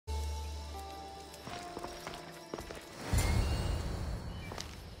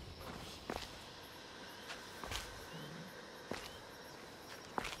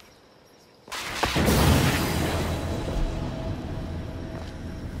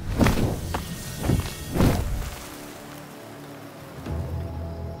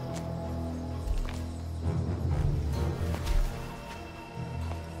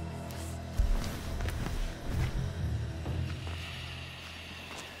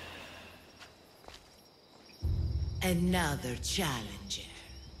Another challenger.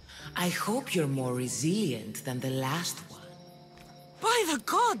 I hope you're more resilient than the last one. By the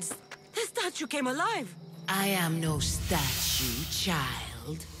gods! The statue came alive! I am no statue,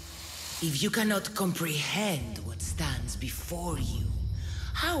 child. If you cannot comprehend what stands before you,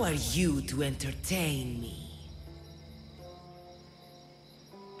 how are you to entertain me?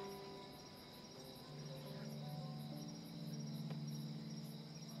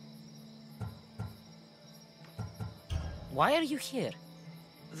 Why are you here?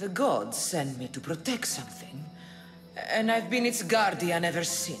 The gods sent me to protect something, and I've been its guardian ever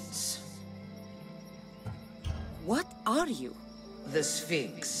since. What are you? The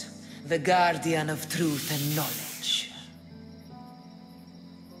Sphinx, the guardian of truth and knowledge.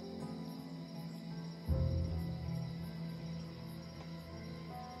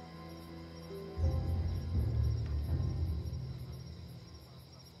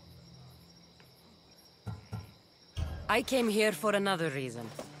 I came here for another reason.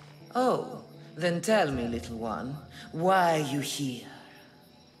 Oh, then tell me, little one, why are you here?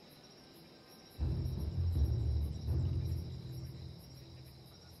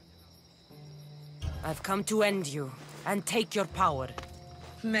 I've come to end you, and take your power.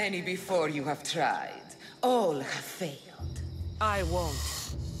 Many before you have tried. All have failed. I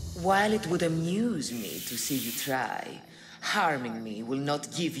won't. While it would amuse me to see you try, harming me will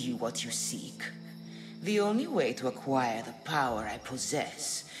not give you what you seek. The only way to acquire the power I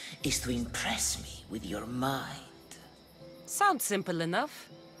possess is to impress me with your mind. Sounds simple enough.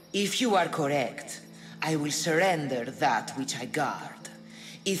 If you are correct, I will surrender that which I guard.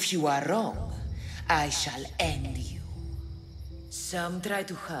 If you are wrong, I shall end you. Some try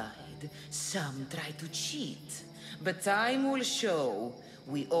to hide, some try to cheat. But time will show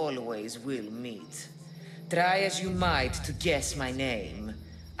we always will meet. Try as you might to guess my name,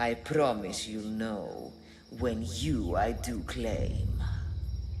 I promise you'll know when you I do claim.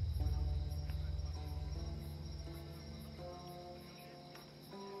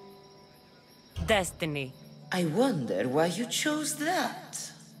 Destiny. I wonder why you chose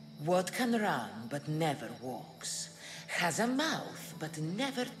that. What can run but never walks? Has a mouth but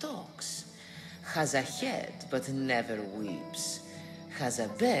never talks? Has a head but never weeps? Has a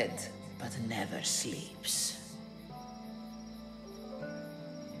bed but never sleeps?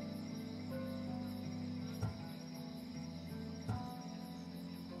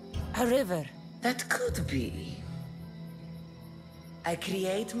 A river. That could be. I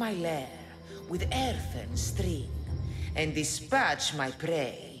create my lair with earthen string, and dispatch my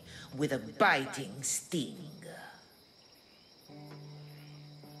prey with a biting sting.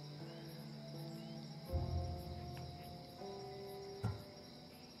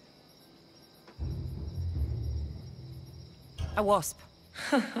 A wasp.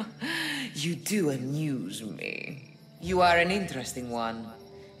 You do amuse me. You are an interesting one.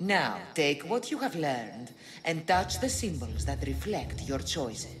 Now, take what you have learned and touch the symbols that reflect your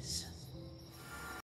choices.